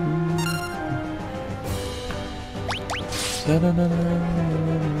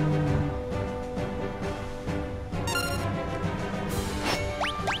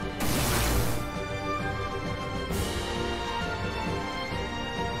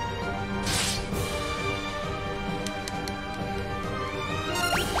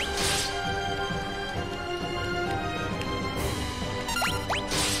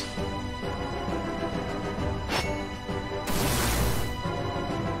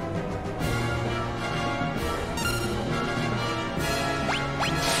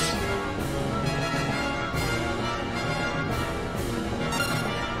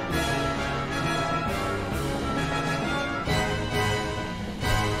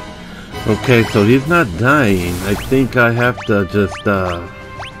 Okay, so he's not dying. I think I have to just, I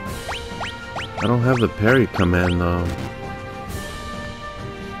don't have the parry command though.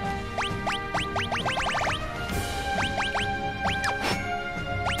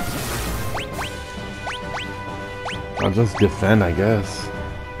 I'll just defend, I guess.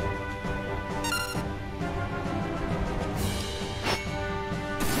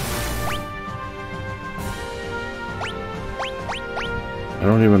 I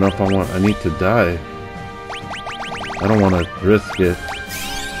don't even know if I need to die. I don't want to risk it.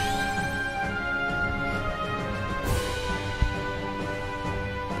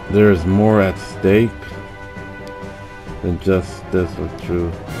 There is more at stake than just this or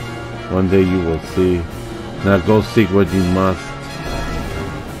true. One day you will see. Now go seek what you must.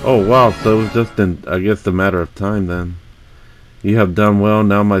 Oh wow, so it was just I guess a matter of time then. You have done well,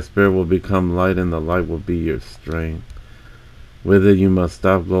 now my spirit will become light and the light will be your strength. With it you must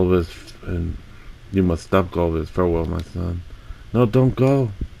stop Golbez, and you must stop Golbez. Farewell, my son. No, don't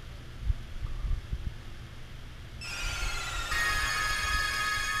go.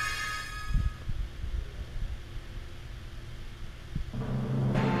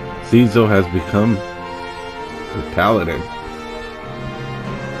 Cizo has become a paladin.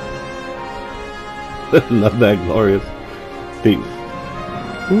 Love that glorious speech.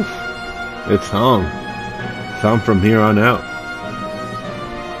 Oof. It's song. Song from here on out.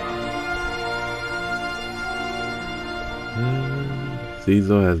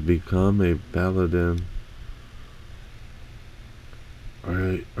 Cizo has become a paladin.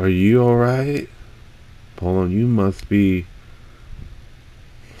 Are you alright? Palom, you must be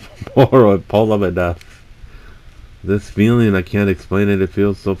Palom enough. This feeling, I can't explain it. It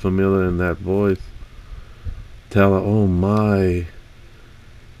feels so familiar in that voice. Tella, oh my.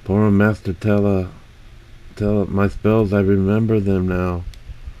 Porom Master Tella, my spells, I remember them now.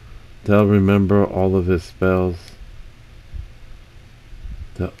 Tell, remember all of his spells.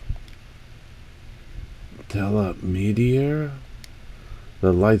 Tella, meteor?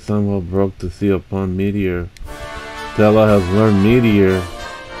 The light somehow broke to see upon meteor. Tella has learned meteor.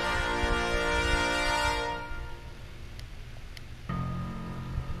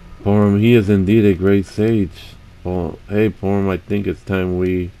 Porom, he is indeed a great sage. Oh, hey Porom, I think it's time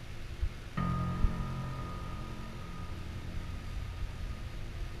we...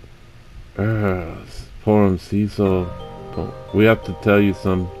 Porom, Cizo, we have to tell you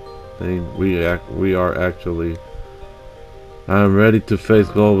something. We are actually... I am ready to face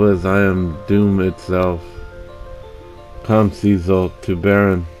Golbez. I am doom itself. Come, Cizo, to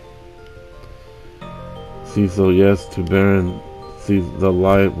Baron. Cizo, yes, to Baron. See the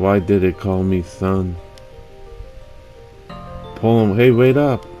light. Why did it call me son? Palom, hey, wait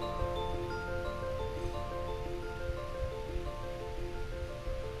up.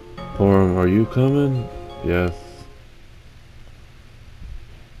 Porom, are you coming? Yes.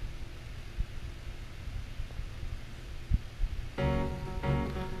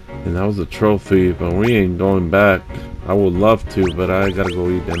 And that was a trophy, but we ain't going back. I would love to, but I gotta go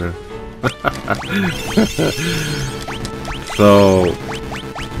eat dinner. So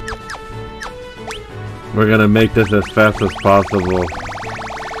we're gonna make this as fast as possible.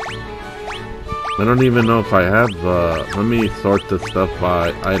 I don't even know if I have, let me sort this stuff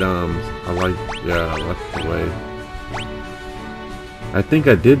by items. Yeah, that's the way. I think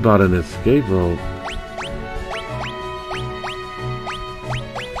I did bought an escape rope.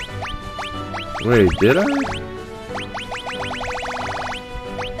 Wait, did I?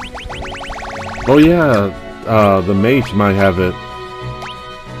 Oh yeah, the mage might have it.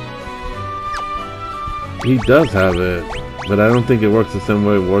 He does have it, But I don't think it works the same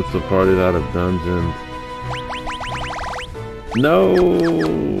way it works with parties out of dungeons. No!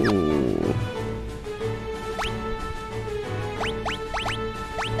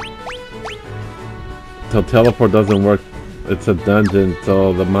 So teleport doesn't work. It's a dungeon,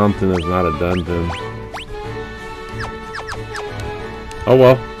 so the mountain is not a dungeon. Oh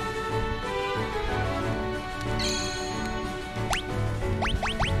well.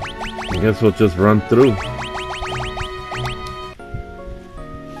 I guess we'll just run through.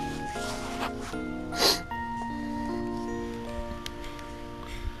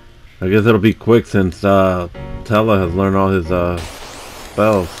 I guess it'll be quick since Tella has learned all his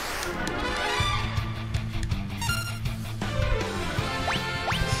spells.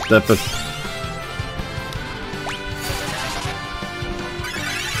 Step us.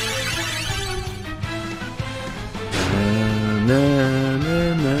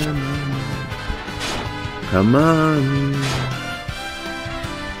 Come on.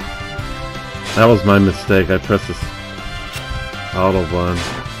 That was my mistake. I pressed this auto button.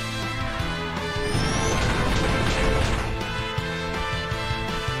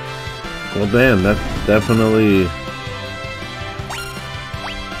 Well, damn, that's definitely...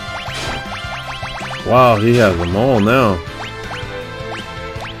 Wow, he has them all now.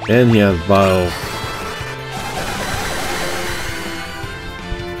 And he has bio.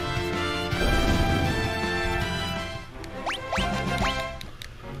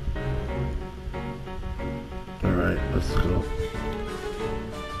 Alright, let's go.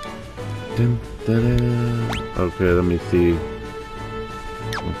 Dun, dun, dun. Okay, let me see.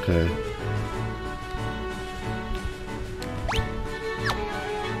 Okay.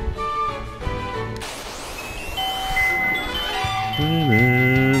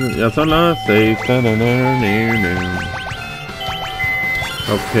 Yes, I'm not safe.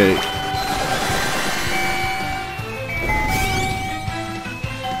 Okay.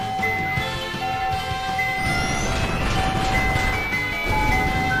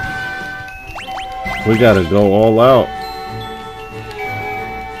 We gotta go all out.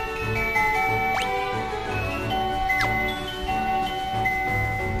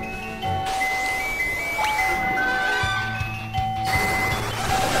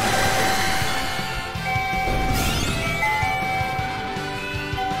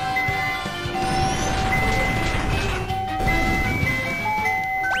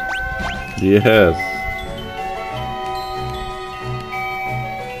 Yes.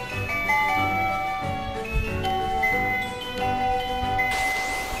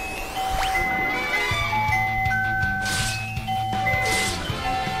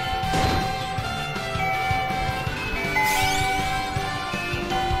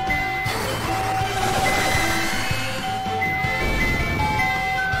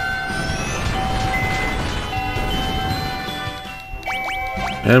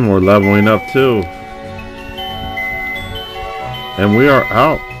 And we're leveling up too. And we are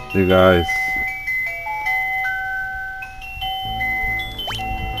out, you guys.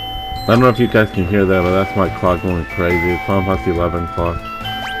 I don't know if you guys can hear that, but that's my clock going crazy. It's almost 11 o'clock.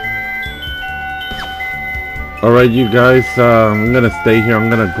 Alright, you guys, I'm gonna stay here. I'm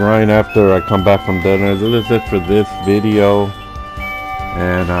gonna grind after I come back from dinner. This is it for this video.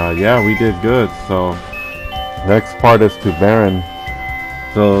 And yeah, we did good. So next part is to Baron.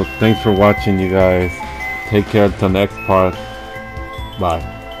 So thanks for watching, you guys. Take care until next part.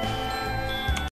 Bye.